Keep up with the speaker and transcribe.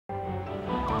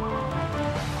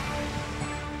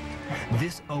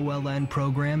This OLN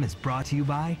program is brought to you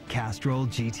by Castrol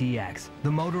GTX,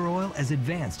 the motor oil as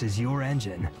advanced as your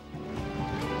engine.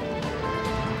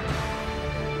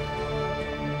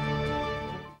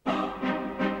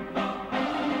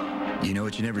 You know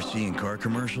what you never see in car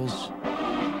commercials?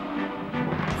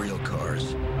 Real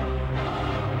cars.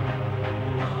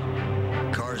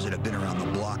 Cars that have been around the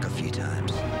block a few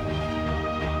times.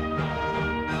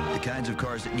 The kinds of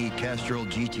cars that need Castrol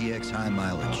GTX high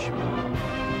mileage.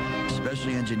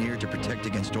 Specially engineered to protect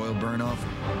against oil burn-off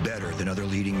better than other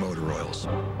leading motor oils.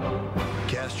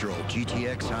 Castrol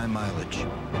GTX high mileage.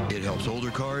 It helps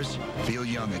older cars feel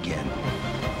young again.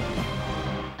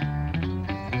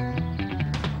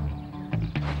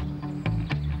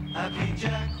 Happy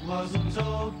Jack wasn't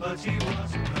old, but he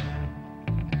was a man.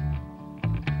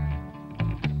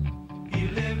 He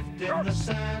lived in the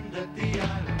sand at the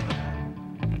Isle of Man.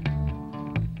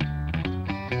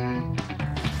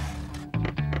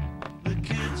 The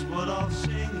kids would all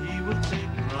sing, he would take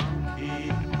the wrong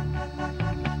key.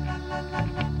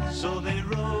 So they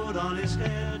rode on his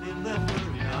head in their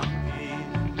furry donkey.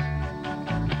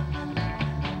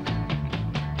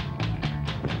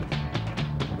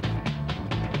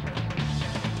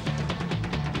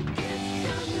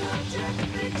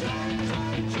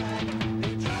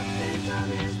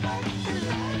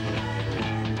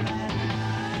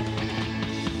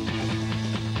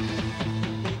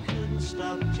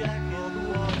 Jack, all the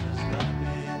waters got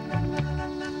in.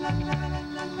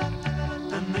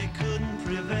 And they couldn't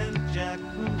prevent Jack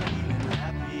from feeling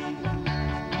happy.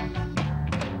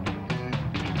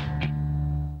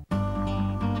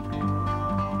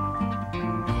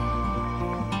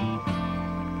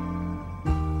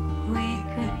 We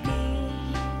could be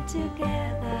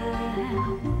together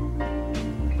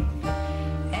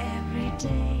every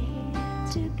day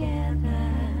together.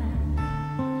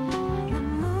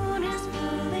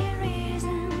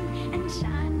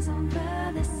 Shines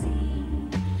over the sea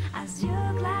as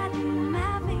you're gliding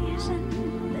my vision.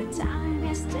 The time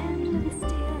is standing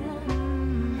still.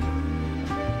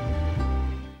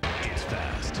 It's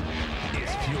fast.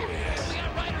 It's furious. We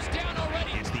got riders down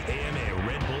already. It's the AMA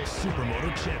Red Bull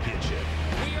Supermoto Championship.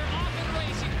 We are off and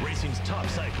racing. Racing's top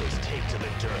cyclists take to the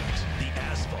dirt, the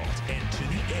asphalt, and to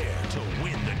the air to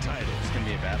win the title. It's going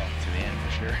to be a battle to the end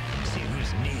for sure. See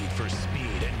whose need for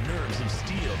speed and nerves of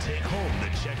steel take home the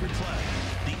checkered flag.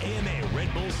 The AMA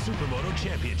Red Bull Supermoto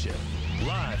Championship.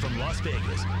 Live from Las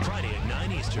Vegas, Friday at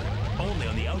 9 Eastern. Only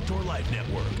on the Outdoor Life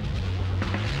Network.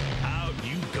 Out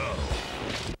you go.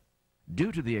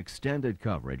 Due to the extended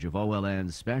coverage of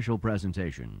OLN's special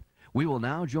presentation, we will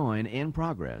now join in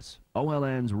progress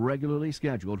OLN's regularly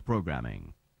scheduled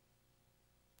programming.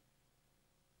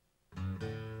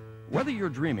 Whether you're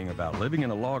dreaming about living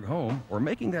in a log home or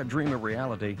making that dream a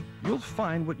reality, you'll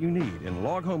find what you need in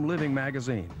Log Home Living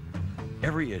magazine.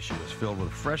 Every issue is filled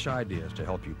with fresh ideas to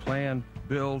help you plan,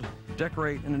 build,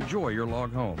 decorate, and enjoy your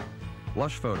log home.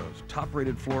 Lush photos,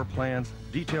 top-rated floor plans,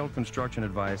 detailed construction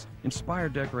advice,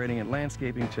 inspired decorating and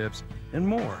landscaping tips, and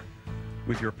more.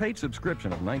 With your paid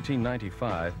subscription of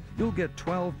 $19.95, you'll get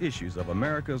 12 issues of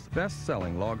America's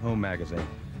best-selling log home magazine,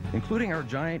 including our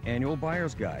giant annual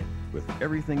buyer's guide with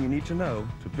everything you need to know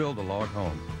to build a log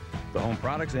home. The Home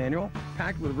Products Annual,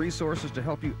 packed with resources to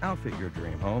help you outfit your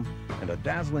dream home, and a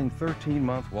dazzling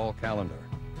 13-month wall calendar.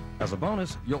 As a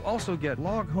bonus, you'll also get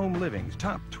Log Home Living's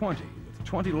Top 20 with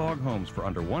 20 log homes for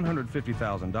under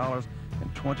 $150,000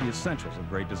 and 20 essentials of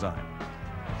great design.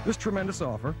 This tremendous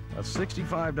offer, a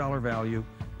 $65 value,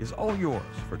 is all yours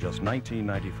for just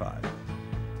 $19.95.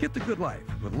 Get the good life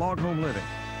with Log Home Living.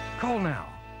 Call now.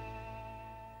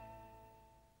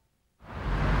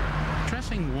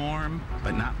 Dressing warm,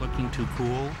 but not looking too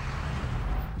cool?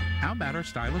 How about our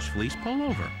stylish fleece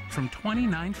pullover from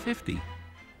 $29.50?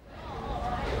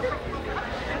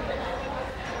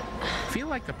 Feel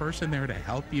like the person there to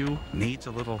help you needs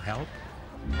a little help?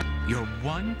 You're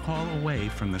one call away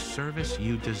from the service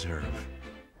you deserve.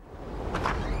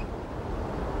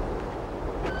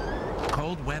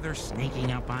 Cold weather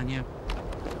sneaking up on you?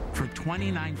 For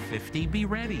 $29.50, be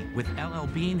ready with LL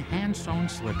Bean hand-sewn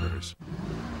slippers.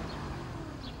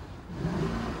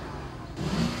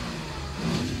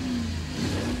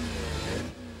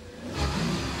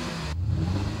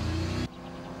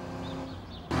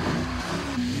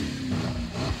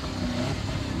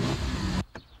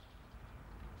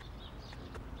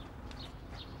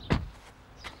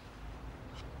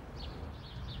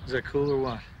 Is that cool or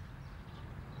what?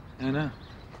 I know.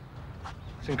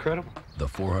 It's incredible. The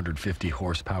 450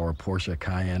 horsepower Porsche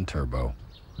Cayenne Turbo.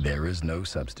 There is no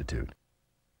substitute.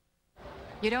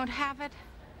 You don't have it?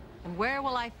 And where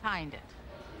will I find it?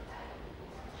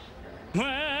 Well,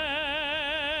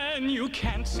 When you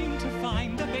can't seem to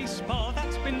find a baseball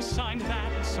that's been signed,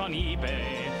 that's on eBay.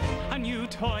 A new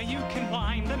toy you can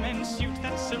wind, a men's suit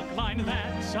that's silk-lined,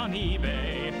 that's on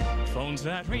eBay. Phones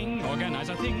that ring, organize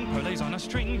a thing, parlays on a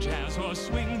string, jazz or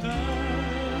swing,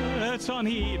 that's on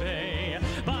eBay.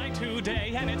 Buy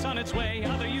today and it's on its way.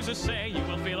 Other users say you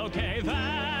will feel okay,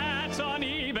 that's on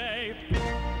eBay.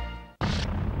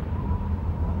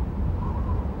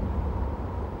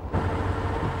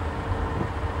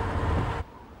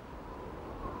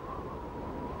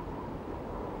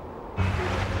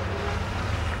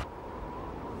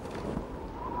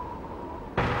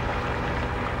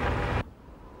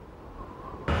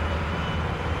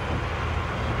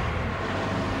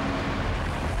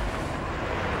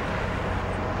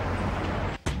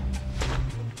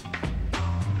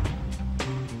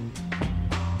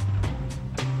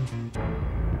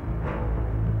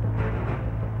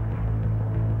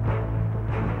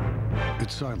 It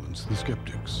silenced the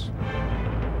skeptics.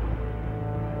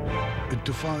 It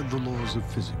defied the laws of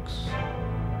physics.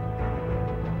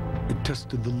 It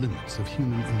tested the limits of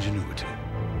human ingenuity.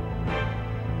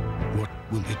 What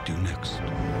will it do next?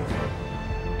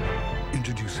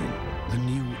 Introducing the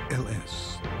new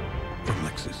LS from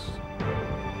Lexus.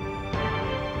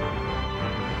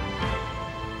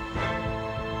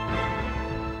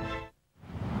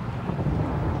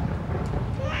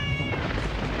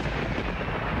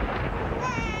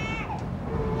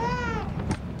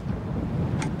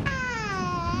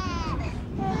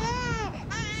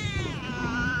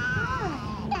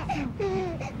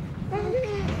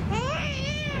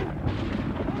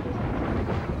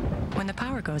 When the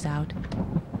power goes out,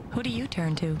 who do you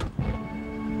turn to?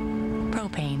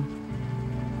 Propane.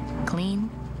 Clean,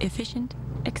 efficient,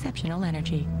 exceptional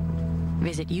energy.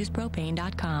 Visit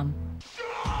usepropane.com.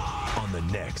 On the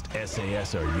next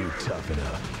SAS Are You Tough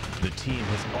Enough? The team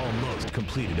has almost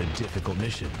completed a difficult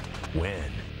mission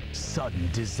when sudden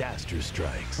disaster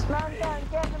strikes. Man down,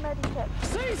 get the medikit.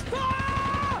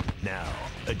 Ceasefire! Now,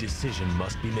 a decision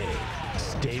must be made.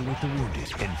 Stay with the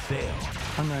wounded and fail.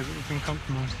 I know, but we've been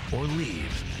compromised. Or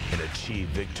leave and achieve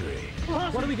victory.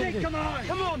 What are we going to do?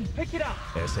 Come on, pick it up.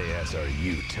 SAS Are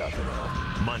You Tough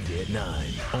Enough? Monday at 9,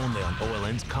 only on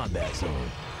OLN's Combat Zone.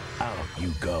 Out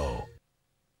you go.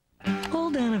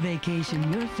 Hold on a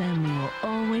vacation your family will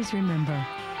always remember.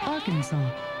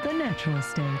 Arkansas, the natural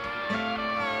state.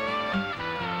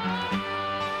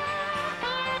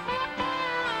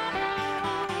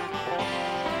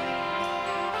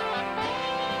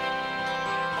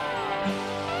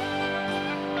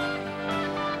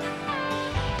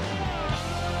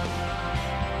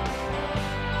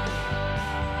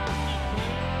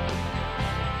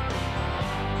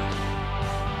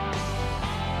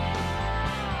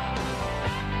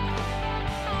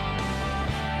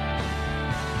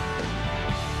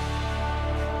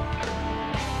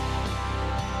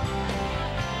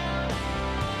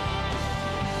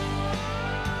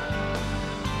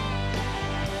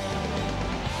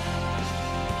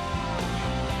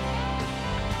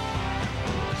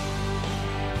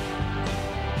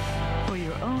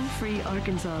 Free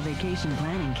Arkansas vacation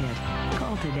planning kit.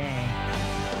 Call today.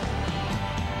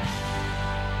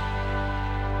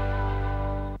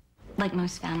 Like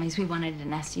most families, we wanted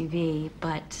an SUV,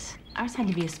 but ours had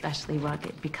to be especially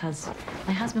rugged because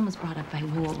my husband was brought up by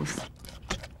wolves.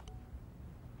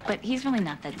 But he's really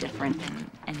not that different than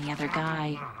any other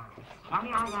guy.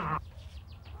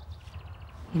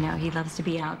 You know, he loves to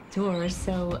be outdoors,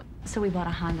 so we bought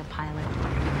a Honda Pilot.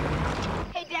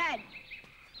 Hey, Dad.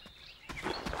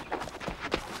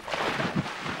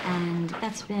 And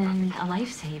that's been a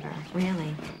lifesaver,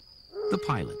 really. The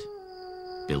Pilot,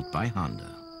 built by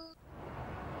Honda.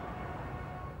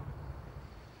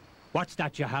 What's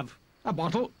that you have? A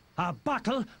bottle. A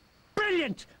bottle?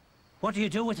 Brilliant! What do you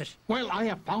do with it? Well, I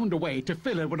have found a way to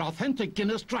fill it with authentic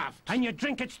Guinness draft. And you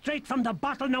drink it straight from the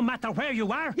bottle no matter where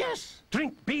you are? Yes.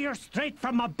 Drink beer straight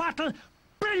from a bottle?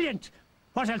 Brilliant!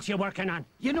 What else are you working on?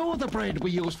 You know the bread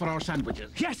we use for our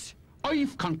sandwiches? Yes.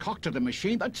 I've concocted a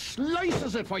machine that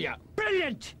slices it for you.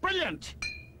 Brilliant! Brilliant!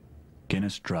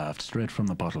 Guinness draft straight from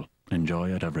the bottle. Enjoy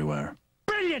it everywhere.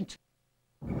 Brilliant!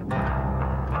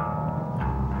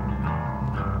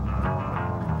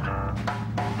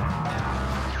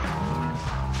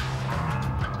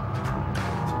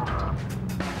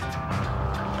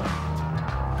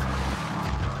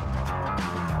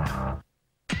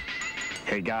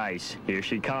 Hey guys, here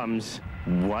she comes.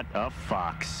 What a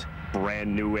fox.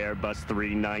 Brand new Airbus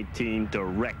 319,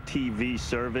 direct TV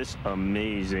service,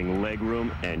 amazing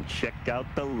legroom, and check out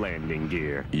the landing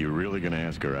gear. You really gonna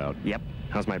ask her out? Yep.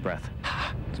 How's my breath?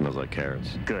 Smells like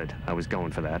carrots. Good. I was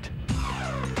going for that.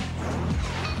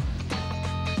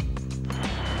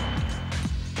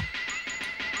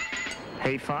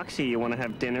 Hey, Foxy, you want to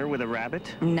have dinner with a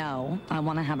rabbit? No, I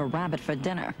want to have a rabbit for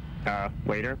dinner.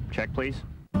 Waiter, check, please.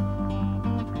 We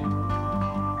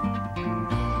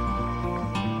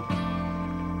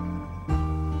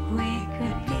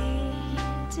could be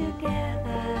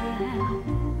together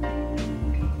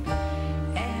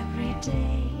every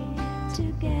day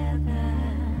together.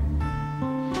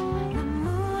 The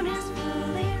moon is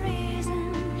fully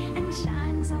risen and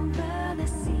shines over the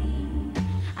sea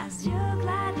as you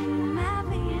glide in my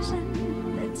vision.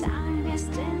 The time is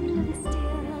tenderly still.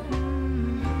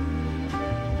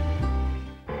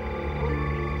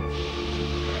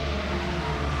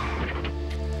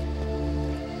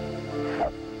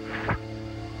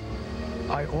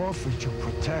 I offered you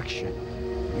protection.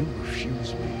 You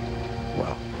refused me.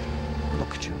 Well,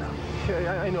 look at you now.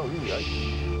 Yeah, I know.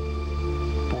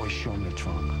 Boy, show me your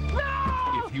trunk.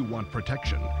 If you want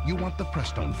protection, you want the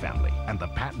Prestone family and the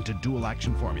patented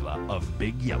dual-action formula of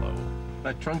Big Yellow.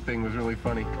 That trunk thing was really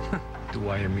funny. Do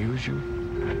I amuse you?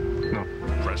 No.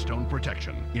 Prestone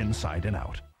protection, inside and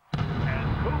out.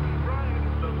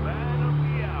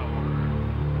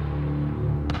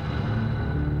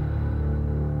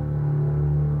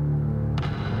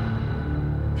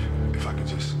 If I could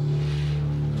just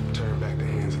turn back the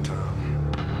hands of time.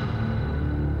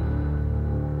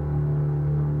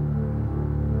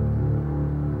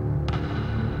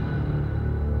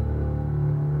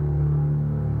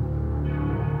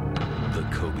 The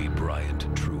Kobe Bryant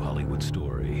True Hollywood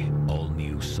Story. All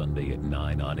new Sunday at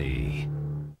 9 on E!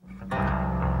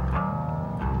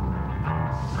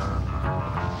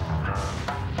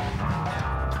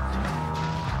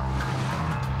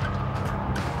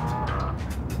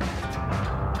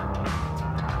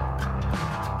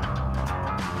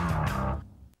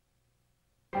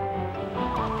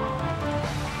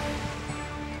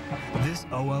 This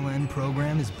OLN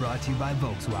program is brought to you by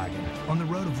Volkswagen. On the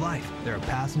road of life, there are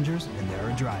passengers and there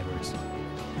are drivers.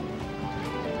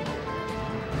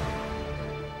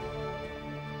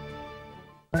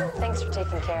 Thanks for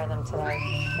taking care of them today.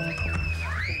 Let's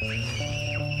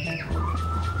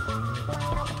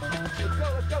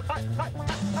go. Hut.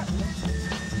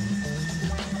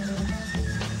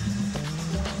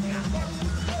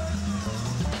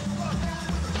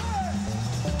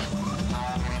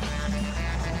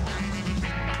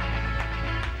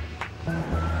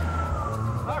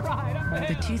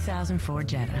 The 2004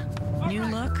 Jetta. New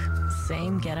look,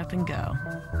 same get up and go.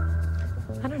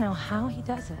 I don't know how he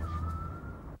does it.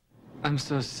 I'm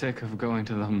so sick of going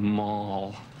to the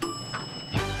mall.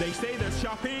 They say they're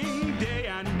shopping day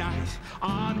and night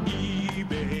on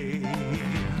eBay.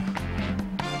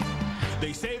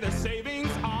 They say the savings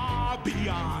are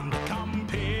beyond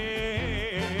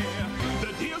compare.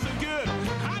 The deals are good,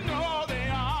 I know they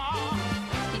are.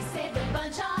 He saved a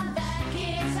bunch on that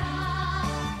guitar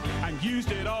And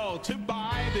used it all to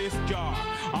buy this jar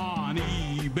on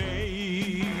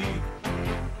eBay.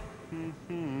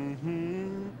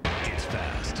 It's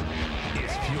fast.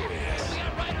 It's furious. We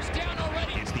got riders down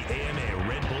already. It's the AMA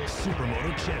Red Bull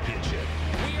Supermoto Championship.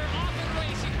 We are off and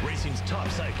racing. Racing's top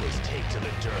cyclists take to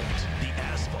the dirt, the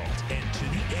asphalt, and to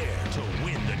the air to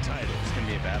win the title. It's going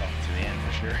to be a battle to the end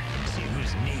for sure. See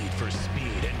whose need for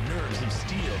speed and nerves of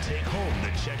steel take home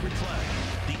the checkered flag.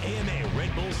 The AMA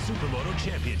Red Bull Supermoto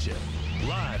Championship.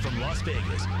 Live from Las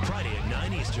Vegas, Friday at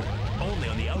 9 Eastern. Only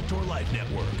on the Outdoor Life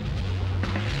Network.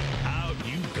 Out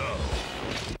you go.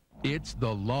 It's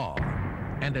the law.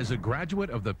 And as a graduate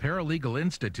of the Paralegal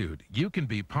Institute, you can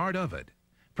be part of it.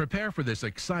 Prepare for this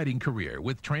exciting career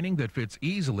with training that fits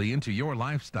easily into your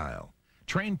lifestyle.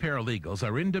 Trained paralegals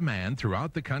are in demand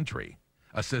throughout the country,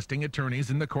 assisting attorneys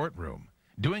in the courtroom,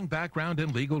 doing background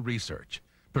and legal research,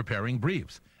 preparing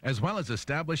briefs, as well as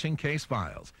establishing case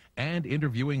files and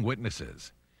interviewing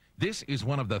witnesses. This is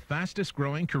one of the fastest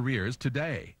growing careers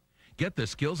today. Get the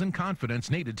skills and confidence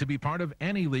needed to be part of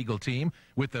any legal team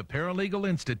with the Paralegal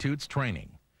Institute's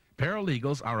training.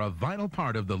 Paralegals are a vital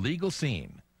part of the legal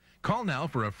scene. Call now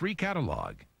for a free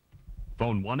catalog.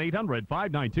 Phone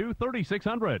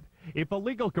 1-800-592-3600. If a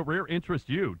legal career interests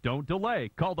you, don't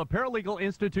delay. Call the Paralegal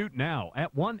Institute now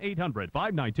at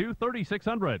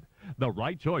 1-800-592-3600. The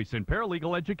right choice in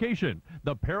paralegal education.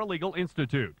 The Paralegal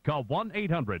Institute. Call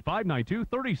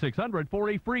 1-800-592-3600 for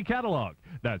a free catalog.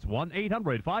 That's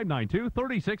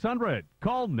 1-800-592-3600.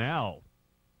 Call now.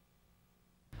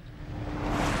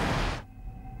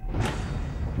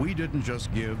 We didn't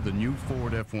just give the new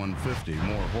Ford F-150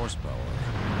 more horsepower.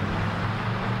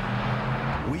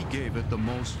 We gave it the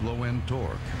most low-end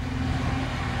torque.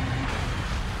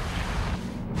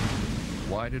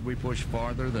 Why did we push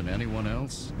farther than anyone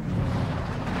else?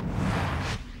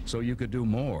 So you could do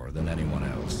more than anyone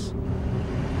else.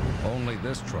 Only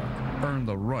this truck earned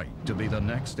the right to be the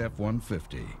next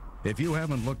F-150. If you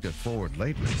haven't looked at Ford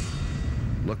lately,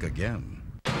 look again.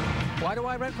 Why do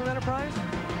I rent from Enterprise?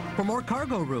 For more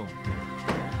cargo room,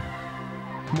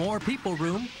 more people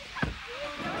room,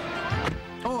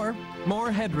 or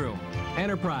more headroom.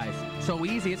 Enterprise. So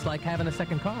easy it's like having a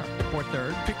second car. Or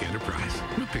third. Pick Enterprise.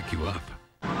 We'll pick you up.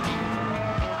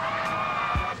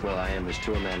 Well, I am his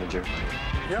tour manager.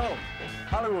 Yo,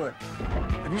 Hollywood,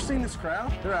 have you seen this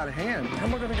crowd? They're out of hand. How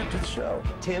am I going to get to the show?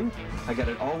 Tim, I got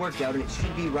it all worked out, and it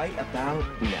should be right about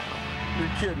now. You're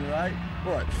kidding, right?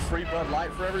 What, free Bud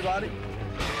Light for everybody?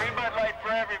 Free Bud Light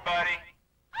for everybody.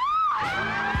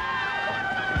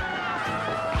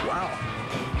 Wow.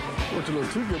 Looked a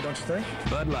little too good, don't you think?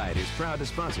 Bud Light is proud to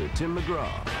sponsor Tim McGraw.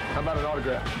 How about an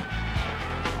autograph?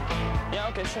 Yeah,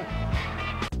 okay, sure.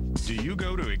 Do you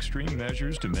go to extreme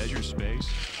measures to measure space?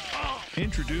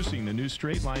 Introducing the new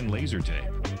straight line laser tape.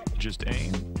 Just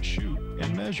aim, shoot,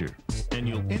 and measure, and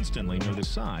you'll instantly know the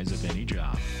size of any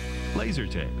job. Laser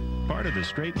tape, part of the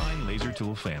straight line laser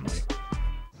tool family.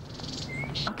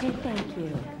 Okay, thank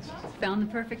you. Found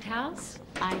the perfect house?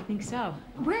 I think so.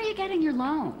 Where are you getting your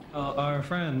loan? Our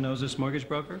friend knows this mortgage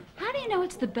broker. How do you know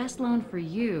it's the best loan for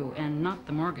you and not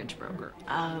the mortgage broker?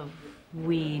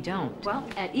 We don't. Well,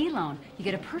 at eLoan, you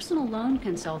get a personal loan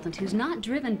consultant who's not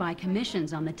driven by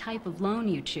commissions on the type of loan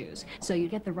you choose, so you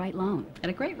get the right loan at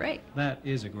a great rate. That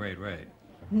is a great rate.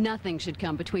 Nothing should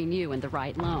come between you and the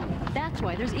right loan. That's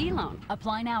why there's eLoan.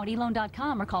 Apply now at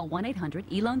eLoan.com or call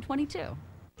 1-800-ELOAN22.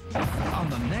 On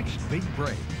the next big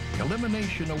break,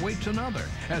 elimination awaits another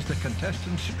as the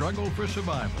contestants struggle for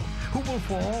survival. Who will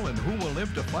fall and who will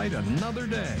live to fight another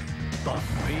day? The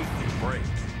Big Break.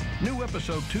 New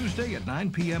episode Tuesday at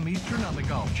 9 p.m. Eastern on the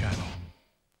Golf Channel.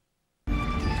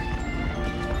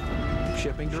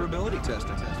 Shipping durability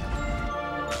testing.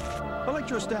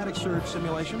 Electrostatic surge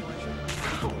simulation.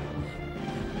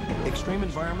 Extreme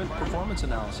environment performance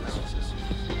analysis.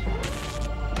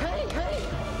 Hey!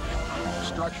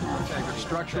 Structural integrity.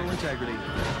 Structural integrity.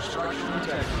 Structural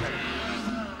integrity.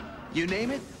 You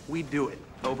name it, we do it.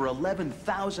 Over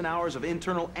 11,000 hours of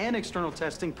internal and external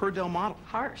testing per Dell model.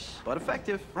 Harsh. But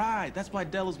effective. Right, that's why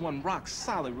Dell is one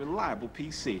rock-solid, reliable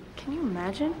PC. Can you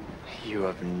imagine? You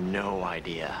have no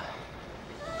idea.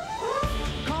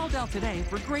 Call Dell today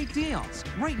for great deals.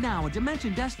 Right now, a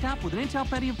Dimension desktop with an Intel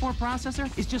Pentium 4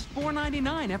 processor is just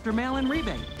 $499 after mail-in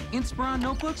rebate. Inspiron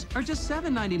notebooks are just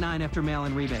 $799 after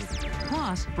mail-in rebate.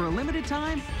 Plus, for a limited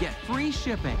time, get free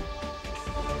shipping.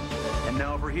 And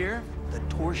now over here, the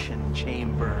torsion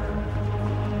chamber.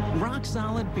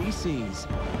 Rock-solid PCs.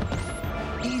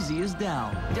 Easy as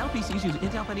Dell. Dell PCs use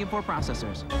Intel Pentium 4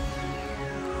 processors.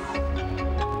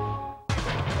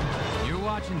 You're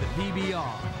watching the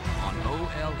PBR on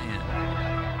OLN.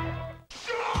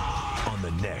 On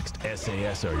the next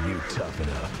SAS Are You Tough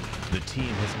Enough? The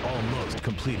team has almost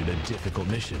completed a difficult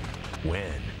mission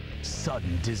when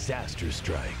sudden disaster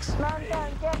strikes. Man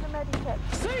down, get the medikit.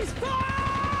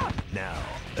 Ceasefire! Now,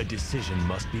 a decision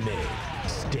must be made.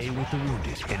 Stay with the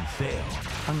wounded and fail.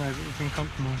 I'm not even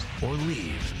compromised. Or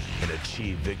leave and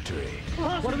achieve victory.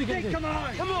 What are we going to do?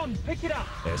 Come on, pick it up.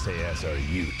 SAS Are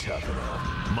You Tough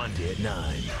Enough? Monday at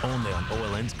 9, only on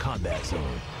OLN's Combat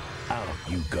Zone. Out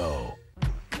you go.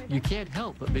 You can't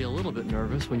help but be a little bit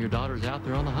nervous when your daughter's out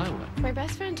there on the highway. My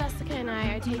best friend Jessica and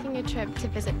I are taking a trip to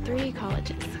visit 3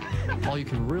 colleges. All you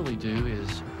can really do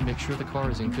is make sure the car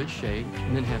is in good shape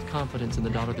and then have confidence in the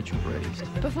daughter that you've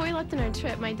raised. Before we left on our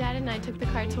trip, my dad and I took the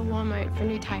car to Walmart for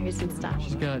new tires and stuff.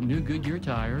 She's got new Goodyear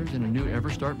tires and a new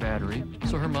EverStart battery,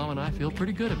 so her mom and I feel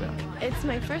pretty good about it. It's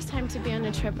my first time to be on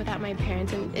a trip without my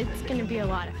parents, and it's going to be a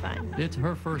lot of fun. It's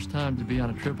her first time to be on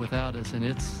a trip without us, and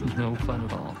it's no fun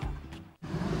at all.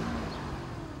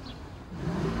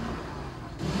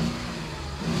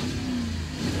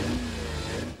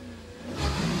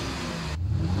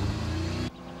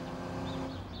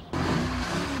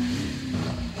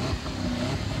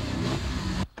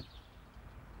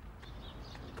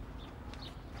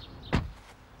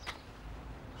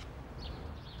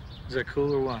 Is that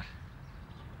cool or what?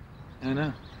 I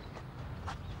know.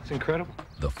 It's incredible.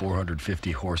 The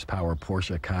 450 horsepower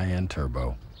Porsche Cayenne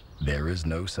Turbo. There is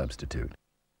no substitute.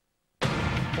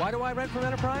 Why do I rent from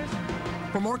Enterprise?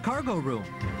 For more cargo room,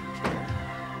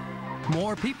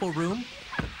 more people room,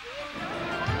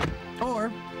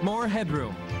 or more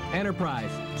headroom.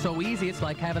 Enterprise. So easy it's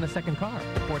like having a second car.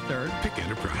 Or third. Pick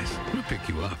Enterprise. We'll pick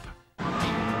you up.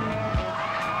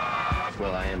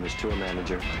 Well, I am his tour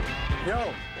manager.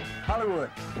 Yo, Hollywood,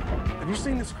 have you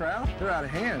seen this crowd? They're out of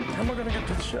hand. How am I going to get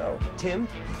to the show? Tim,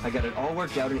 I got it all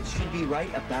worked out, and it should be right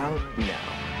about now.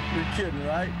 You're kidding,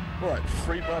 right? What,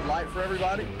 free Bud Light for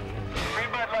everybody? Free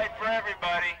Bud Light for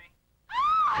everybody.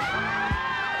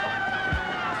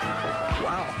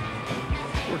 Wow.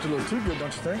 Worked a little too good,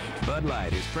 don't you think? Bud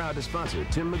Light is proud to sponsor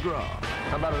Tim McGraw.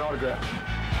 How about an autograph?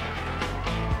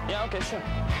 Yeah, okay, sure.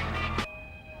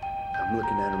 I'm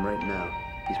looking at him right now.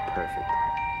 He's perfect.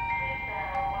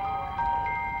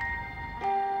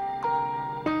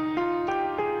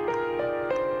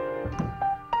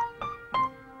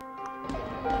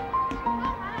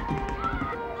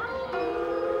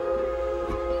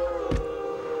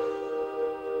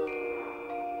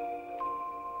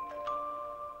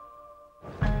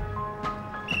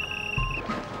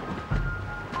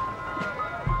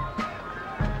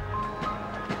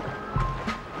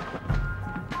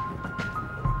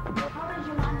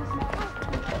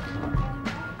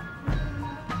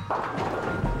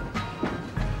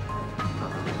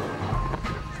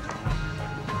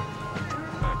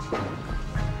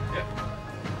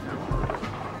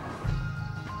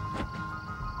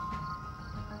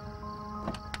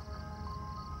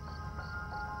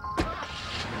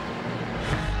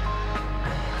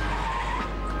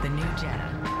 The new Jetta.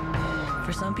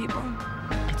 For some people,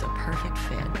 it's a perfect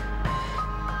fit.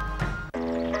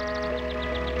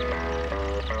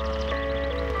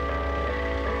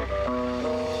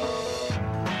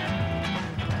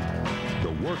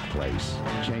 The workplace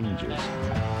changes.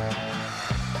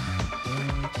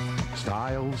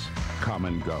 Styles come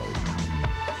and go.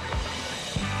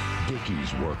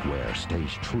 Dickies workwear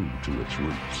stays true to its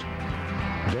roots.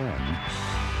 Then,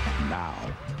 now,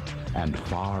 and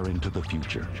far into the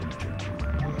future.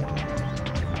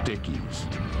 Dickies,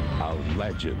 a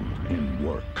legend in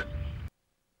work.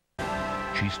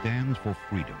 She stands for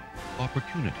freedom,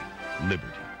 opportunity,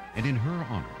 liberty, and in her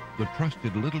honor, the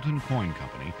trusted Littleton Coin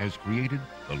Company has created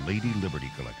the Lady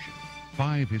Liberty Collection.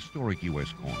 5 historic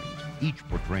U.S. coins, each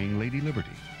portraying Lady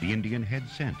Liberty, the Indian head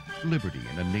cent, Liberty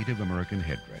in a Native American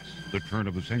headdress, the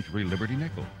turn-of-the-century Liberty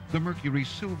nickel, the Mercury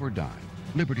silver dime,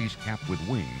 Liberty's cap with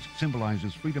wings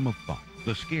symbolizes freedom of thought,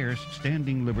 the scarce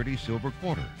standing Liberty silver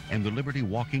quarter, and the Liberty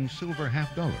walking silver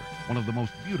 $50, one of the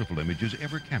most beautiful images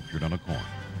ever captured on a coin.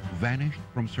 Vanished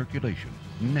from circulation,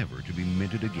 never to be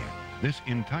minted again. This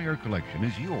entire collection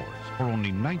is yours for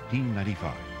only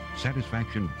 $19.95.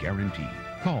 Satisfaction guaranteed.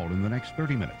 Call in the next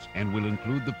 30 minutes and we'll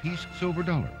include the piece silver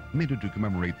dollar, minted to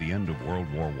commemorate the end of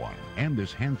World War I, and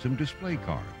this handsome display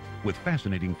card with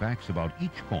fascinating facts about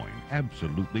each coin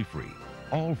absolutely free.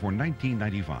 All for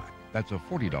 $19.95. That's a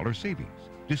 $40 savings.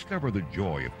 Discover the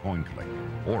joy of coin collecting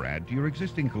or add to your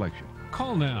existing collection.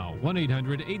 Call now,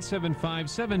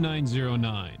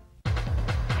 1-800-875-7909.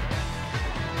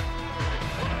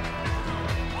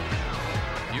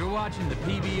 You're watching the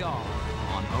PBR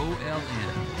on OLN.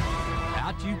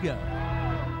 Out you go.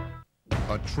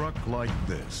 A truck like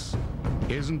this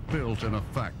isn't built in a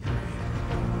factory.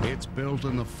 It's built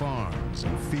in the farms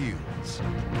and fields,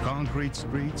 concrete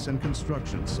streets and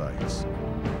construction sites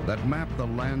that map the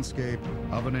landscape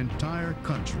of an entire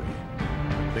country.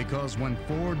 Because when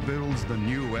Ford builds the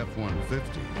new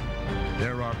F-150,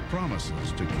 there are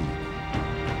promises to keep.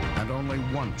 And only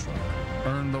one truck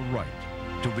earned the right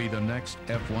to be the next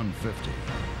F-150.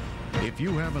 If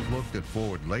you haven't looked at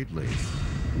Ford lately,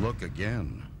 look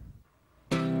again.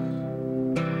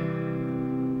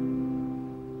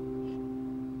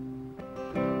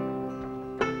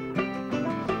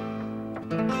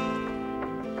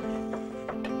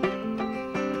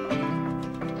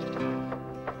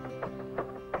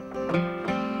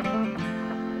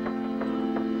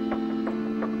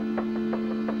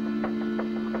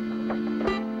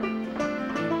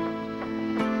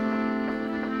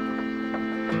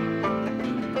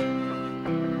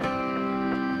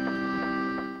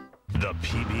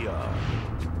 PBR.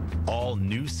 All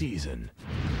new season.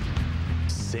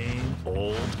 Same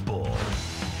old bull.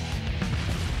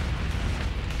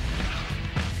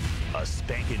 A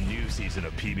spanking new season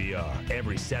of PBR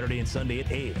every Saturday and Sunday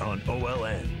at 8 on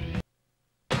OLN.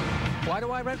 Why do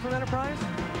I rent from Enterprise?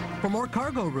 For more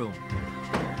cargo room.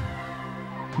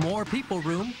 More people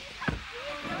room.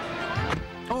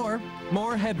 Or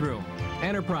more headroom.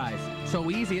 Enterprise.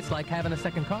 So easy it's like having a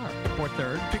second car. Or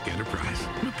third. Pick Enterprise.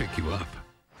 We'll pick you up.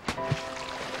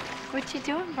 What you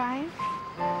doing, Brian?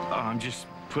 Oh, I'm just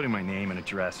putting my name and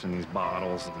address in these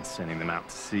bottles and sending them out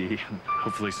to sea.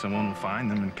 Hopefully someone will find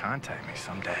them and contact me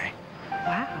someday.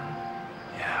 Wow.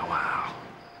 Yeah, wow.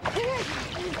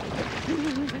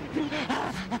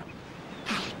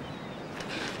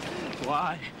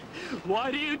 Why?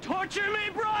 Why do you torture me,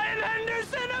 Brian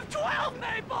Henderson of 12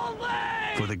 Maple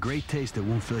Lane? For the great taste that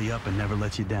won't fill you up and never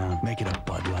let you down, make it a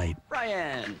Bud Light.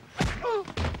 Brian. Oh,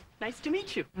 nice to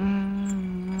meet you.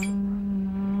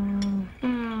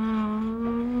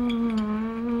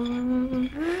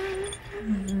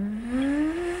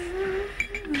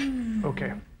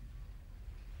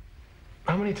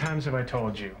 How many times have I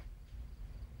told you?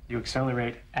 You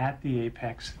accelerate at the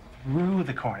apex through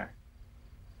the corner.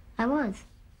 I was.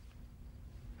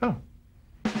 Oh.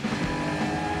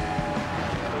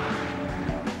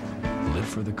 Live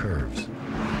for the curves.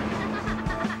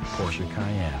 Porsche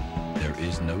Cayenne. There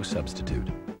is no substitute.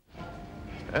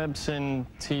 Epson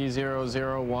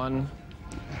T001.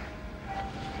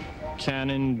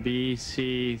 Canon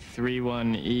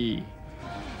BC31E.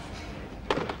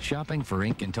 Shopping for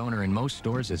ink and toner in most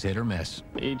stores is hit or miss.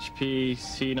 HP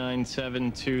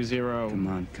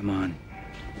C9720. Come on.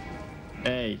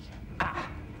 A.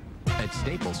 At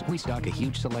Staples, we stock a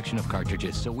huge selection of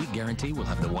cartridges, so we guarantee we'll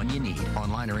have the one you need.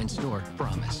 Online or in store,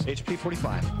 promise. HP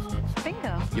 45.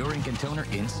 Bingo. Your ink and toner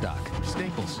in stock.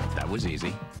 Staples. That was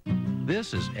easy.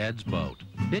 This is Ed's boat.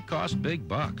 It costs big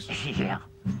bucks. Yeah.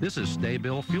 This is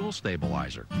Sta-Bil Fuel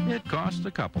Stabilizer. It costs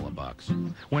a couple of bucks.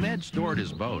 When Ed stored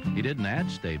his boat, he didn't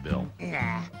add Sta-Bil.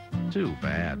 Nah. Too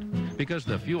bad, because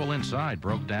the fuel inside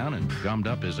broke down and gummed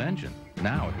up his engine.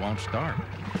 Now it won't start.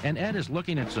 And Ed is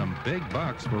looking at some big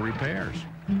bucks for repairs.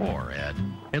 Poor Ed.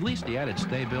 At least he added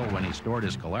Sta-Bil when he stored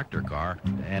his collector car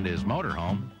and his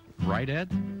motorhome. Right,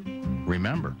 Ed?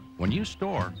 Remember, when you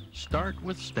store, start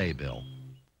with Sta-Bil.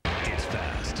 It's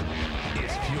fast.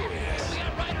 It's furious. We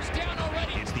got riders down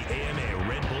already. It's the AMA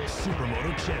Red Bull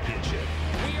Supermoto Championship.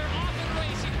 We are off and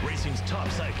racing. Racing's top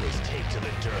cyclists take to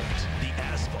the dirt, the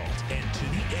asphalt, and to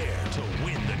the air to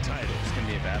win the title. It's going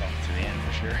to be a battle to the end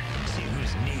for sure. See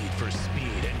whose need for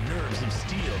speed and nerves of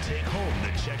steel take home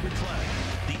the checkered flag.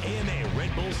 The AMA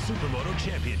Red Bull Supermoto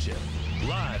Championship.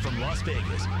 Live from Las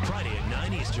Vegas, Friday at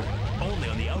 9 Eastern. Only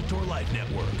on the Outdoor Life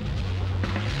Network.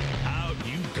 Out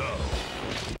you go.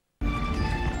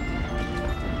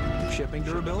 Shipping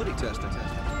durability testing.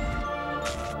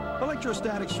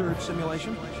 Electrostatic surge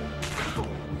simulation.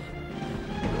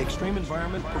 Extreme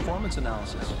environment performance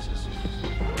analysis.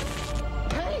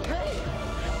 Hey!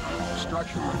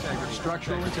 Structural integrity.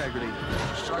 Structural integrity.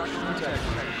 Structural integrity.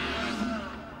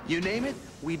 You name it,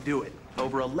 we do it.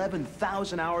 Over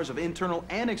 11,000 hours of internal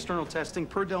and external testing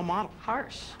per Dell model.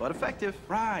 Harsh. But effective.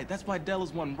 Right, that's why Dell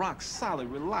is one rock-solid,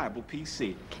 reliable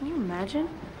PC. Can you imagine?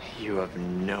 You have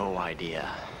no idea.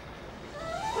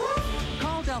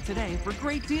 Call Dell today for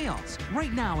great deals.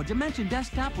 Right now, a Dimension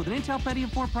desktop with an Intel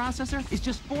Pentium 4 processor is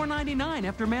just $499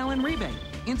 after mail-in rebate.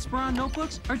 Inspiron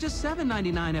notebooks are just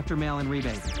 $799 after mail-in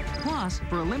rebate. Plus,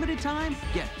 for a limited time,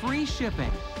 get free shipping.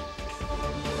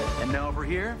 And now over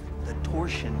here, the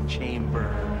torsion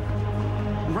chamber.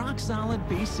 Rock-solid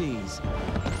PCs.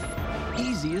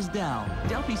 Easy as Dell.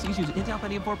 Dell PCs use Intel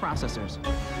Pentium 4 processors.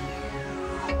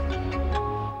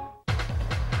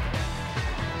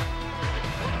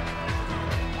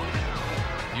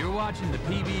 You're watching the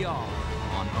PBR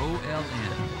on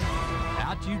OLN.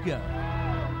 Out you go.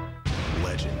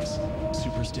 Legends,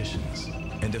 superstitions,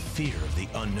 and a fear of the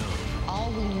unknown. All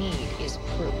we need is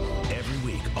proof. Every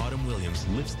week, Autumn Williams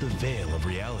lifts the veil of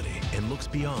reality and looks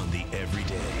beyond the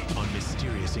everyday on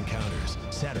Mysterious Encounters,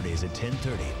 Saturdays at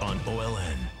 10:30 on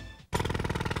OLN.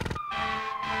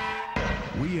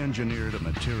 We engineered a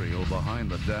material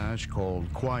behind the dash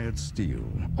called quiet steel.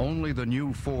 Only the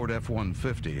new Ford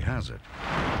F-150 has it,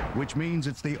 which means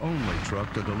it's the only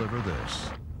truck to deliver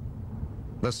this.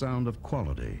 The sound of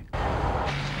quality.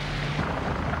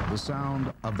 The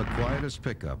sound of the quietest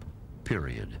pickup,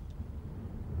 period.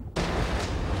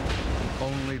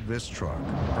 Only this truck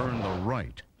earned the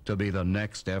right to be the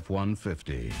next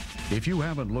F-150. If you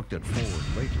haven't looked at Ford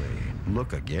lately,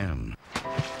 look again.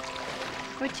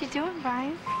 What you doing,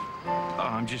 Brian? Oh,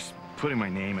 I'm just putting my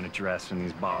name and address in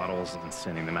these bottles and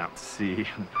sending them out to sea.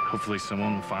 Hopefully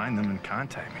someone will find them and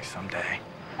contact me someday.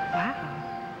 Wow.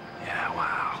 Yeah,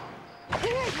 wow.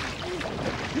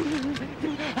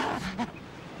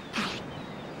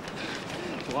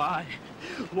 Why?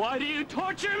 Why do you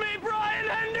torture me, Brian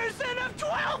Henderson of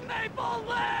 12 Maple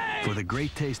Lane? For the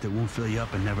great taste that won't fill you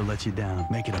up and never lets you down,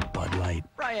 make it a Bud Light.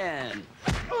 Brian.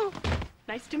 Oh,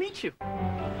 nice to meet you.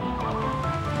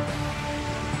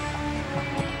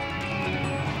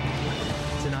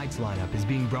 Tonight's lineup is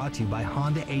being brought to you by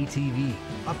Honda ATV.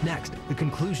 Up next, the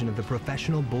conclusion of the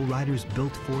Professional Bull Riders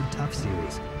Built Ford Tough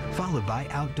Series, followed by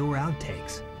Outdoor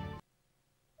Outtakes.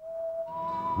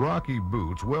 Rocky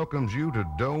Boots welcomes you to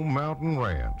Dome Mountain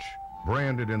Ranch.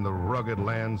 Branded in the rugged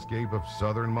landscape of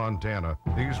southern Montana,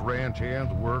 these ranch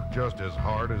hands work just as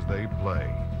hard as they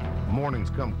play. Mornings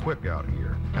come quick out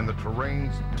here, and the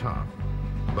terrain's tough.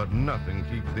 But nothing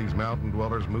keeps these mountain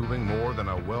dwellers moving more than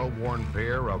a well-worn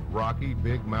pair of Rocky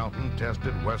Big Mountain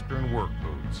tested Western work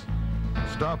boots.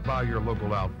 Stop by your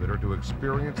local outfitter to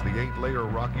experience the 8-layer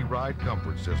Rocky Ride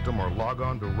comfort system or log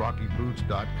on to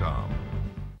rockyboots.com.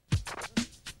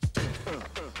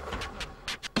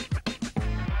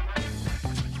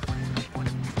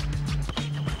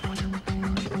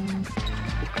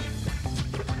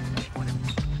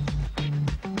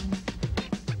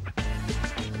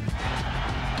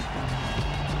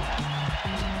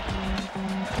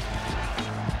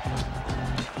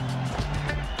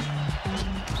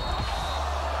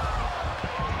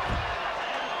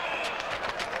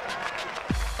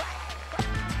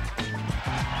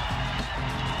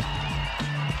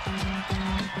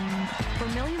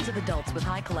 of adults with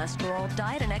high cholesterol,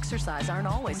 diet and exercise aren't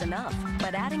always enough.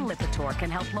 But adding Lipitor can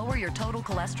help lower your total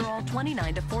cholesterol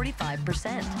 29 to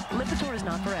 45%. Lipitor is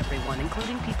not for everyone,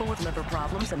 including people with liver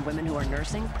problems and women who are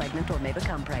nursing, pregnant, or may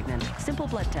become pregnant. Simple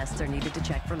blood tests are needed to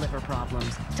check for liver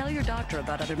problems. Tell your doctor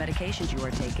about other medications you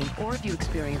are taking, or if you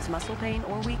experience muscle pain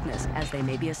or weakness, as they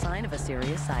may be a sign of a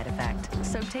serious side effect.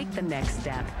 So take the next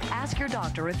step. Ask your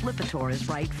doctor if Lipitor is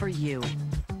right for you.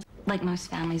 Like most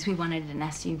families, we wanted an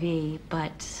SUV,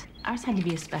 but ours had to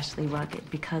be especially rugged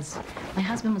because my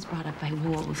husband was brought up by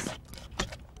wolves.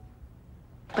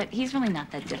 But he's really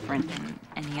not that different than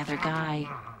any other guy.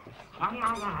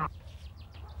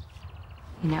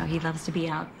 You know, he loves to be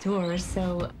outdoors,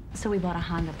 so we bought a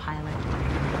Honda Pilot.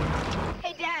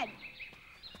 Hey, Dad.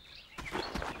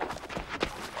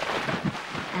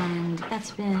 And that's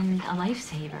been a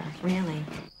lifesaver, really.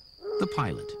 The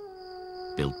Pilot,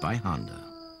 built by Honda.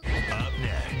 Up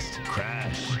next,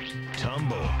 crash,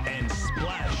 tumble, and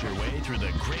splash your way through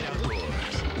the great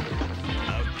outdoors.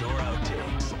 Outdoor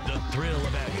Outtakes, the thrill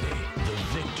of agony, the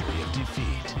victory of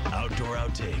defeat. Outdoor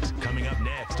Outtakes, coming up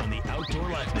next on the Outdoor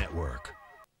Life Network.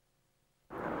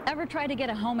 Ever try to get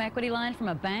a home equity line from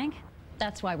a bank?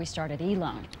 That's why we started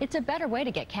eLoan. It's a better way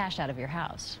to get cash out of your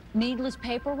house. Needless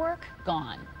paperwork?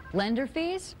 Gone. Lender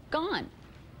fees? Gone.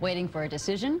 Waiting for a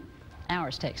decision?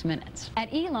 Ours takes minutes.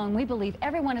 At eLoan, we believe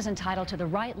everyone is entitled to the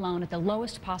right loan at the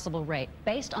lowest possible rate,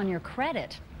 based on your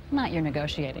credit, not your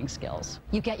negotiating skills.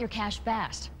 You get your cash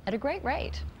fast, at a great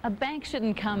rate. A bank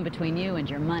shouldn't come between you and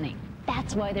your money.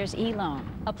 That's why there's eLoan.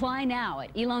 Apply now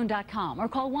at eLoan.com or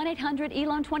call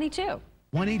 1-800-ELOAN-22.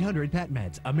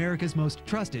 1-800-PET-MEDS, America's most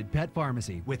trusted pet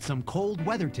pharmacy, with some cold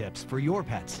weather tips for your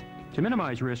pets. To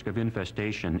minimize risk of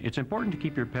infestation, it's important to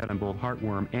keep your pet on both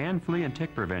heartworm and flea and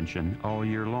tick prevention all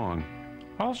year long.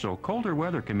 Also, colder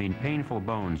weather can mean painful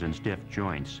bones and stiff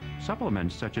joints.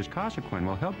 Supplements such as Cosequin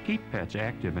will help keep pets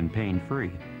active and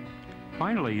pain-free.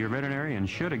 Finally, your veterinarian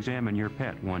should examine your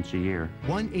pet once a year.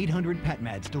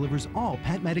 1-800-PET-MEDS delivers all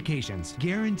pet medications,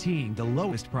 guaranteeing the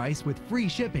lowest price with free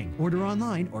shipping. Order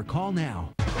online or call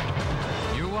now.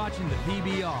 You're watching the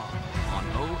PBR on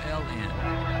OLN.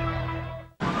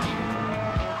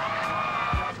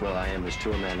 Well, I am his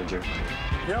tour manager.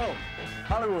 Yo,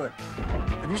 Hollywood,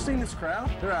 have you seen this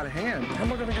crowd? They're out of hand. How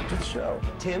am I gonna get to the show?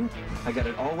 Tim, I got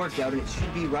it all worked out and it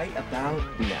should be right about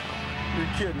now. You're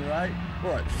kidding, right?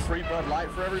 What, free Bud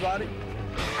Light for everybody?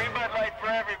 Free Bud Light for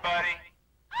everybody.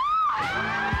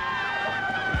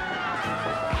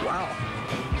 Wow.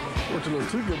 Worked a little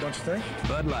too good, don't you think?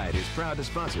 Bud Light is proud to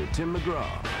sponsor Tim McGraw.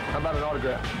 How about an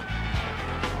autograph?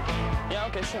 Yeah,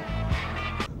 okay, sure.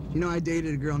 You know, I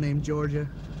dated a girl named Georgia.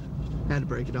 Had to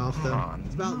break it off, though. On.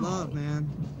 It's about love, man.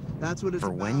 That's what it's For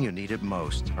about. when you need it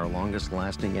most, our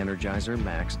longest-lasting Energizer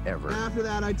Max ever. After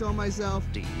that, I told myself,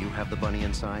 Do you have the bunny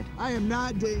inside? I am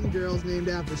not dating girls named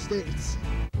after states.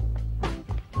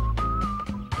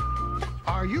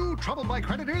 Are you troubled by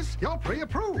creditors? You're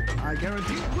pre-approved. I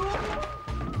guarantee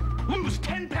Lose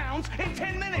 10 pounds in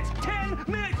 10 minutes. 10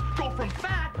 minutes. Go from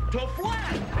fat to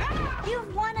flat.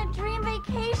 You've won a dream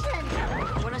vacation.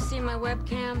 Want to see my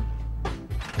webcam?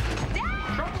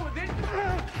 Trouble with it?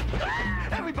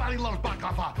 Everybody loves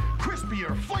baklava.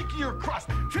 Crispier, flakier crust,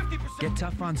 50%. Get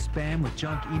tough on spam with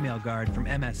Junk Email Guard from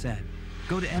MSN.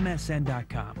 Go to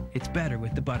MSN.com. It's better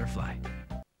with the butterfly.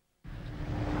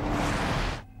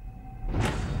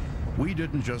 We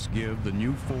didn't just give the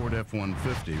new Ford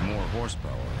F-150 more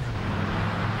horsepower.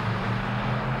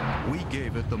 We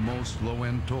gave it the most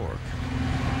low-end torque.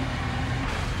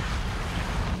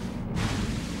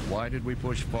 Why did we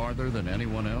push farther than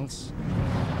anyone else?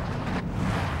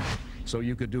 So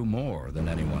you could do more than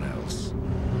anyone else.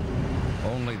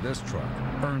 Only this truck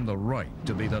earned the right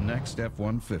to be the next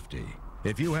F-150.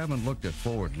 If you haven't looked at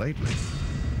Ford lately,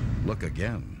 look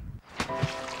again.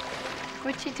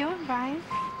 What you doing, Brian?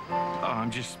 Oh, I'm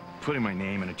just putting my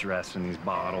name and address in these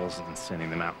bottles and sending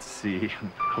them out to sea.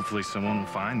 Hopefully someone will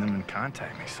find them and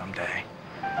contact me someday.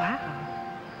 Wow.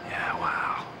 Yeah,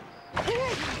 wow.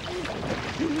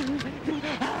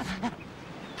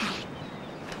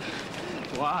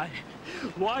 Why?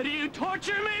 Why do you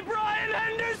torture me, Brian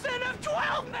Henderson of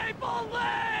 12 Maple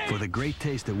Lane? For the great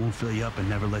taste that won't fill you up and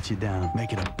never lets you down,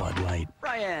 make it a Bud Light.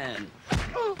 Brian.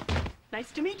 Oh,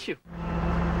 nice to meet you.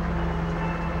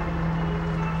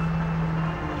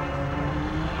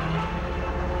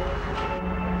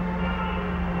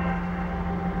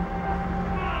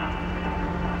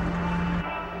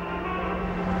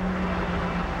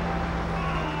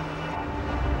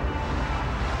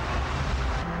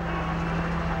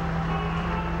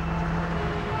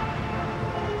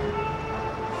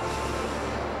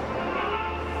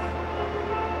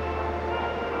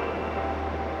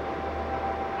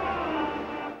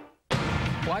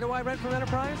 Why do I rent from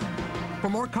Enterprise? For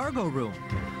more cargo room,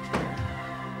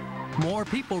 more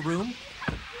people room,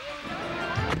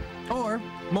 or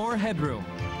more headroom.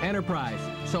 Enterprise.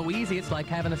 So easy, it's like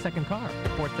having a second car.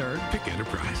 Or third. Pick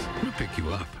Enterprise. We'll pick you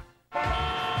up.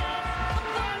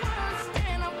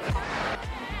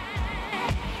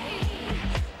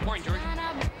 Morning, George.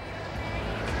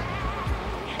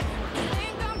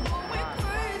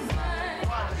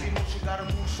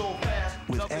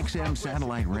 With XM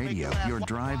satellite radio, your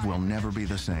drive will never be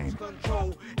the same.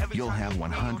 You'll have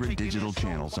 100 digital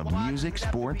channels of music,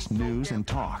 sports, news, and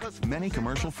talk. Many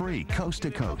commercial-free, coast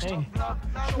to coast. Hey.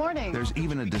 Morning. There's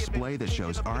even a display that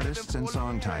shows artists and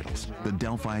song titles. The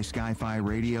Delphi Sky-Fi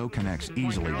radio connects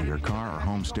easily to your car or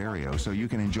home stereo, so you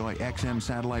can enjoy XM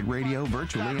satellite radio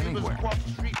virtually anywhere.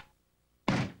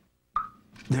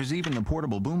 There's even the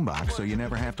portable boombox, so you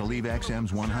never have to leave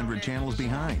XM's 100 channels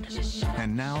behind.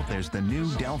 And now there's the new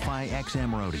Delphi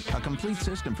XM Roadie, a complete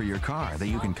system for your car that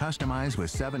you can customize with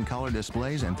 7 color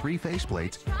displays and 3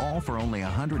 faceplates, all for only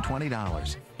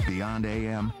 $120. Beyond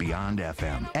AM, beyond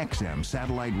FM, XM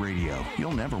satellite radio.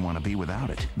 You'll never want to be without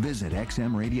it. Visit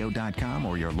xmradio.com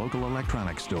or your local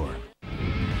electronics store.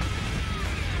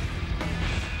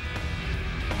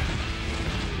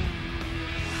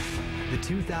 The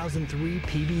 2003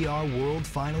 PBR World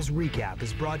Finals Recap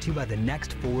is brought to you by the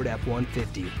next Ford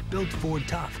F-150, built Ford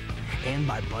tough, and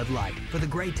by Bud Light, for the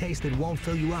great taste that won't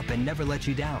fill you up and never let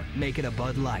you down. Make it a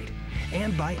Bud Light.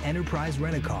 And by Enterprise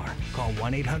Rent-A-Car. Call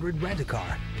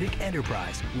 1-800-RENT-A-CAR. Pick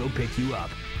Enterprise. We'll pick you up.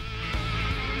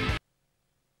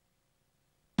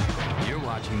 You're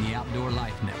watching the Outdoor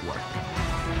Life Network.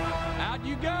 Out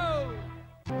you go!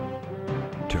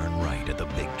 Turn right at the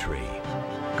big tree.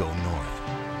 Go north.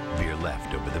 Veer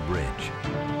left over the bridge.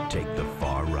 Take the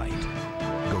far right.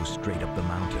 Go straight up the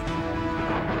mountain.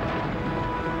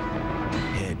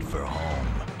 Head for home.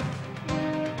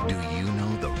 Do you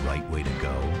know the right way to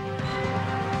go?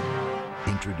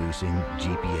 Introducing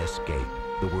GPScape,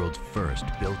 the world's first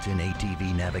built-in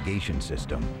ATV navigation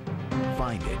system.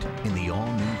 Find it in the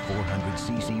all-new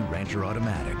 400cc Rancher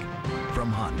Automatic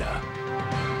from Honda.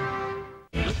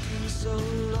 Looking so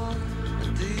long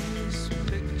at these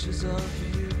pictures of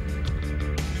you.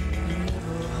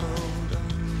 Never hold on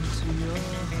to your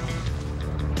heart.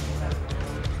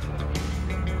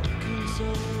 Looking so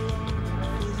long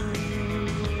for the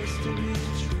words to be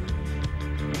true.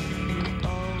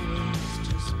 Always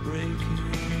just breaking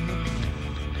apart.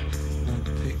 My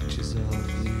pictures of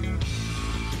you.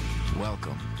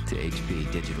 Welcome to HP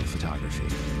Digital Photography.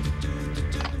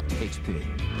 HP.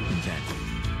 Invent.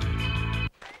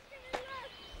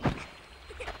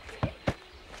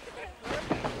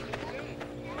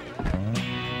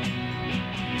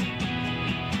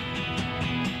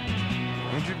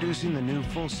 Introducing the new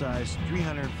full-size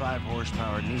 305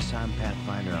 horsepower Nissan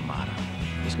Pathfinder Armada.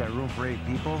 It's got room for 8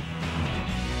 people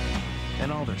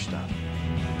and all their stuff.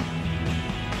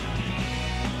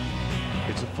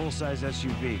 It's a full-size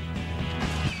SUV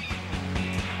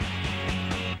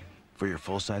for your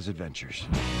full-size adventures.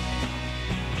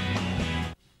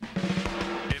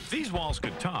 If these walls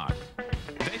could talk,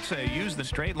 they'd say use the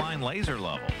straight line laser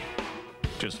level.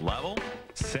 Just level,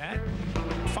 set,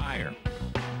 fire.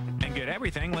 And get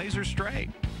everything laser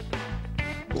straight.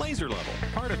 Laser Level,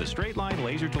 part of the Straight Line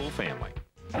Laser Tool family.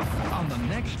 On the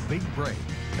next big break,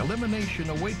 elimination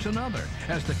awaits another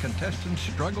as the contestants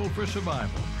struggle for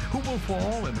survival. Who will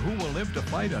fall and who will live to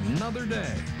fight another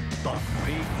day? The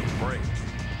Big Break.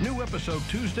 New episode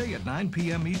Tuesday at 9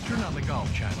 p.m. Eastern on the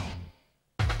Golf Channel.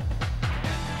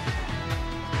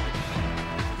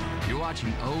 You're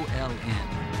watching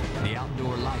OLN, the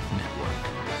Outdoor Life Network.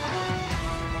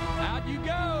 Out you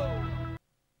go!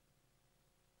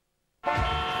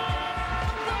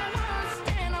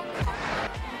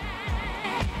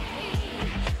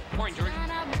 Morning, George.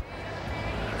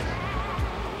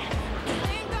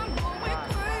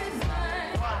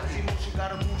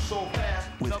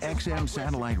 With XM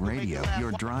satellite radio,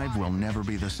 your drive will never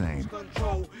be the same.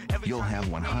 You'll have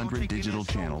 100 digital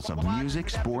channels of music,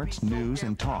 sports, news,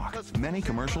 and talk. Many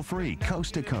commercial-free,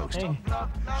 coast to coast. Hey.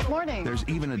 Morning. There's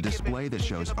even a display that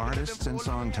shows artists and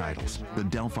song titles. The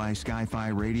Delphi Sky-Fi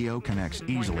radio connects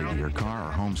easily to your car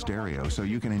or home stereo, so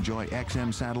you can enjoy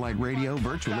XM satellite radio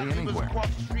virtually anywhere.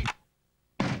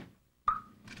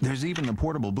 There's even the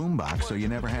portable boombox, so you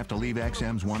never have to leave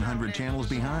XM's 100 channels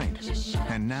behind.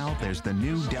 And now there's the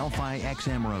new Delphi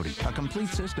XM Roadie, a complete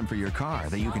system for your car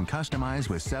that you can customize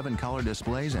with 7 color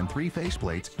displays and 3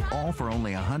 faceplates, all for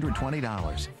only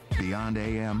 $120. Beyond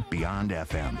AM, beyond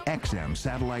FM, XM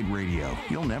satellite radio.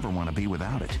 You'll never want to be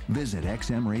without it. Visit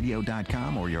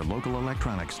xmradio.com or your local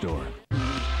electronics store.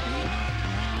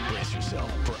 Brace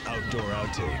yourself for Outdoor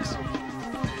Outtakes.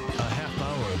 A half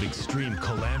hour of extreme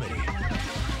calamity.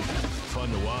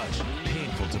 Fun to watch,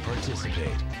 painful to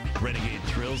participate. Renegade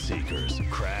thrill seekers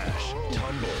crash,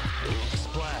 tumble,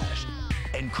 splash,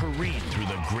 and careen through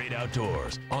the great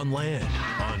outdoors, on land,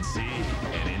 on sea,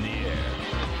 and in the air.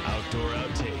 Outdoor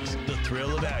Outtakes, the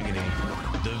thrill of agony,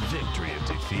 the victory of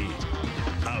defeat.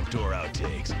 Outdoor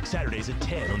Outtakes, Saturdays at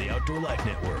 10 on the Outdoor Life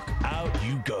Network. Out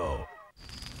you go.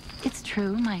 It's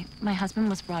true, my husband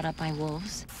was brought up by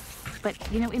wolves. But,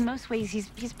 you know, in most ways,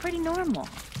 he's pretty normal.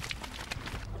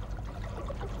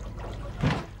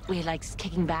 He likes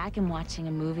kicking back and watching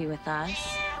a movie with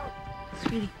us.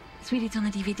 Sweetie, it's on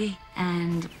the DVD.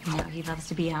 And, you know, he loves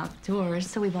to be outdoors,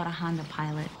 so we bought a Honda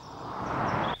Pilot.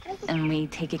 And we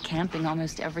take it camping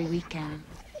almost every weekend.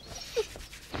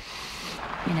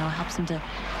 You know, it helps him to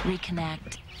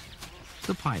reconnect.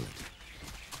 The Pilot,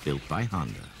 built by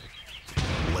Honda.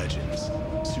 Legends,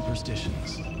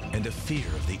 superstitions, and a fear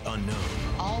of the unknown.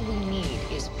 All we need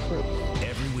is proof.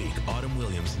 Every week, Autumn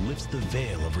Williams lifts the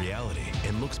veil of reality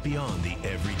and looks beyond the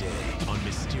everyday on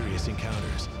Mysterious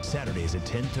Encounters, Saturdays at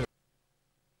 10:30.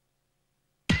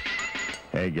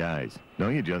 Hey guys,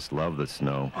 don't you just love the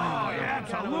snow? Oh, yeah,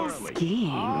 absolutely. Skiing.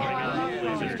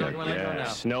 Yeah,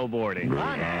 snowboarding. Move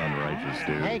on, righteous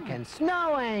dude. Taking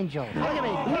snow angels. Look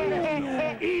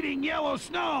at me. Eating yellow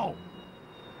snow.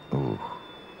 Ooh.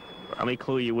 Let me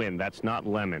clue you in. That's not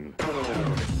lemon.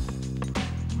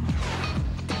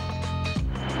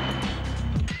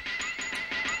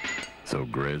 So,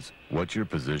 Grizz, what's your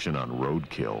position on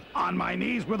roadkill? On my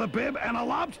knees with a bib and a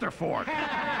lobster fork.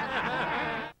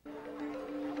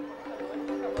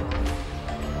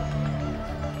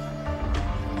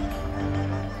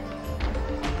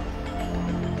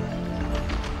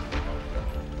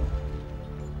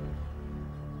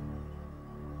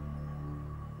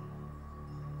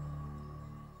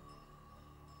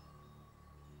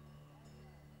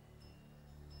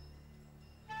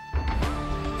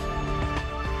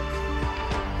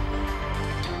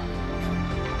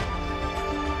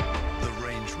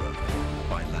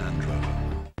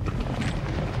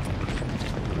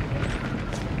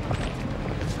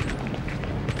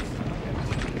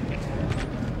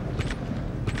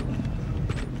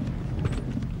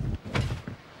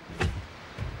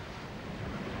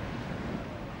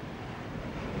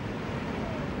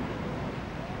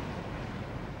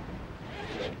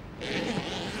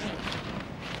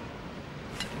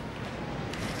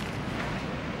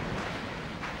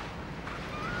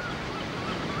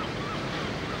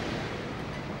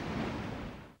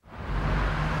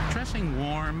 Dressing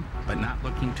warm, but not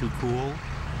looking too cool?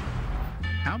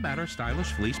 How about our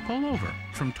stylish fleece pullover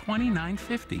from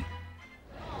 $29.50?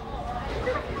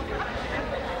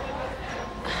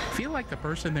 Feel like the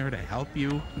person there to help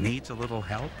you needs a little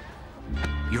help?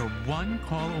 You're one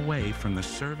call away from the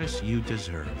service you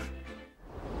deserve.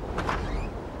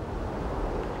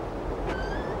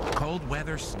 Cold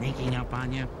weather sneaking up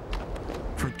on you?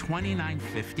 For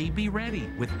 $29.50, be ready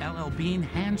with LL Bean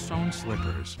hand-sewn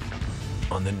slippers.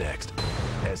 On the next,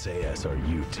 SAS, are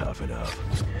you tough enough?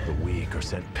 The weak are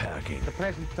sent packing. At the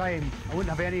present time, I wouldn't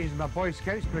have any in my Boy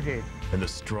Scouts brigade. And the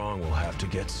strong will have to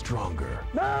get stronger.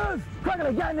 Move!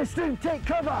 Quickly, get in the stream, take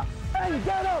cover! Hey,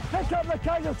 get up! Pick up the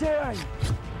casualty ring!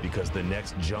 Because the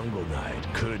next jungle night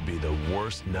could be the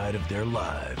worst night of their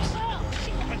lives.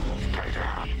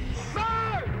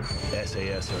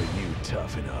 SAS, are you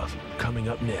tough enough? Coming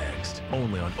up next,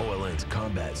 only on OLN's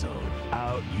Combat Zone.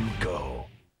 Out you go.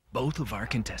 Both of our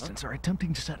contestants are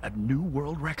attempting to set a new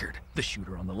world record. The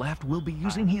shooter on the left will be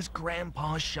using his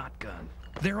grandpa's shotgun.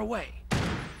 They're away.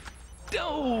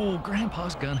 Oh,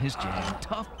 grandpa's gun has jammed.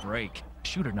 Tough break.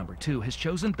 Shooter number 2 has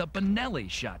chosen the Benelli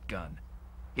shotgun.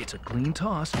 It's a clean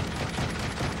toss.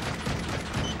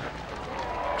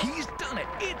 He's done it.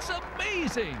 It's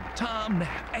amazing. Tom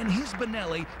Knapp and his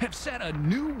Benelli have set a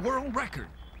new world record.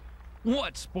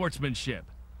 What sportsmanship?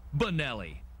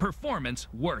 Benelli. Performance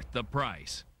worth the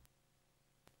price.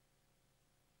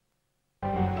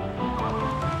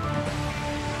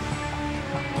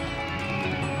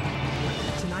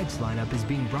 Tonight's lineup is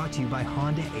being brought to you by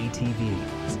Honda ATV.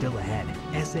 Still ahead,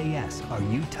 SAS, are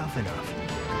you tough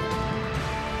enough?